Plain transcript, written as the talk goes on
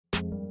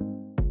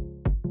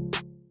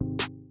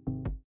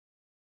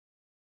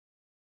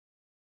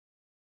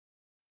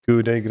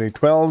Good day, grade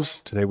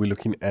 12s. Today we're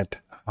looking at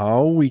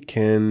how we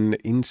can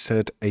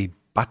insert a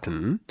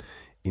button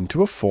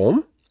into a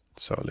form.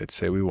 So let's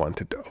say we want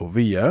it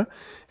over here,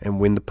 and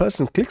when the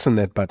person clicks on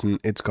that button,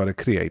 it's got to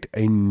create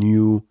a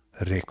new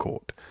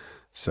record.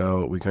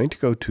 So we're going to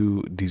go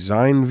to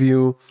design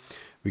view.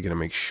 We're going to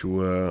make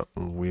sure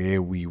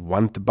where we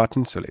want the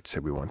button. So let's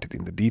say we want it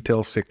in the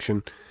details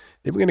section.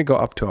 Then we're going to go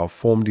up to our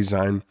form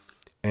design,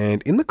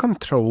 and in the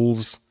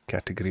controls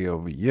category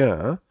over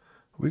here,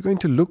 we're going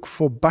to look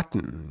for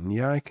button.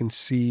 Yeah, I can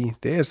see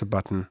there's a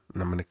button,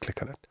 and I'm going to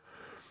click on it.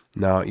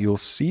 Now you'll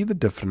see the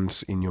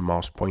difference in your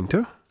mouse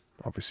pointer.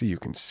 Obviously you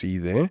can see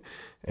there,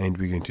 and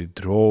we're going to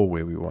draw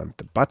where we want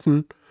the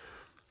button.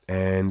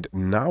 And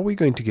now we're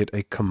going to get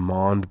a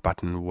command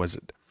button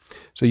wizard.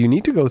 So you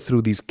need to go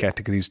through these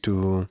categories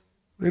to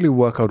really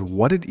work out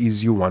what it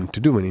is you want to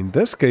do. And in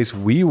this case,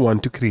 we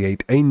want to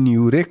create a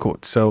new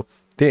record. So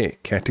there,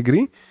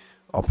 category,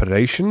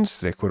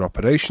 operations, record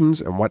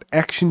operations, and what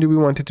action do we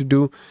want it to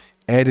do?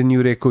 Add a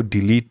new record,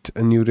 delete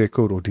a new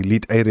record, or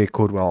delete a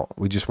record. Well,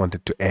 we just want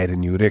it to add a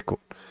new record.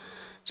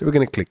 So we're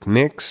going to click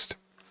next,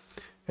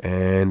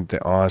 and they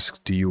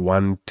ask, do you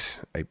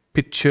want a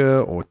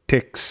picture or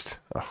text?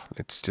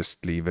 Let's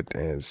just leave it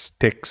as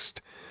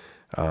text,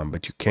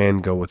 but you can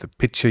go with a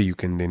picture. You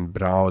can then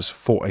browse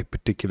for a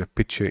particular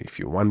picture if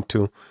you want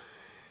to,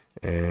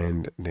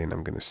 and then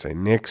I'm going to say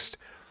next.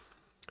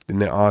 Then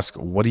they ask,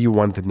 what do you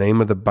want the name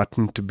of the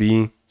button to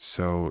be?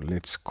 So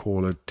let's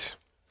call it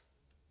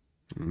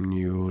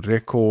new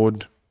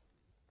record,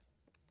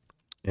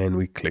 and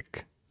we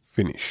click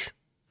finish.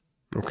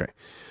 Okay,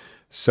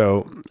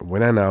 so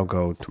when I now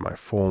go to my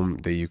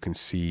form, there you can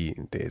see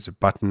there's a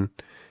button.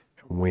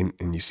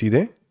 And you see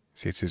there,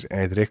 see it says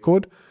add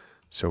record.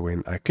 So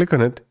when I click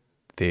on it,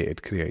 there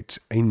it creates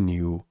a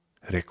new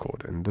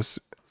record. And this,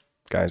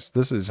 guys,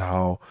 this is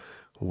how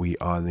we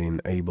are then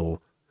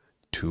able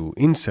to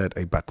insert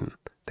a button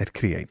that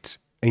creates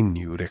a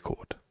new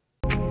record.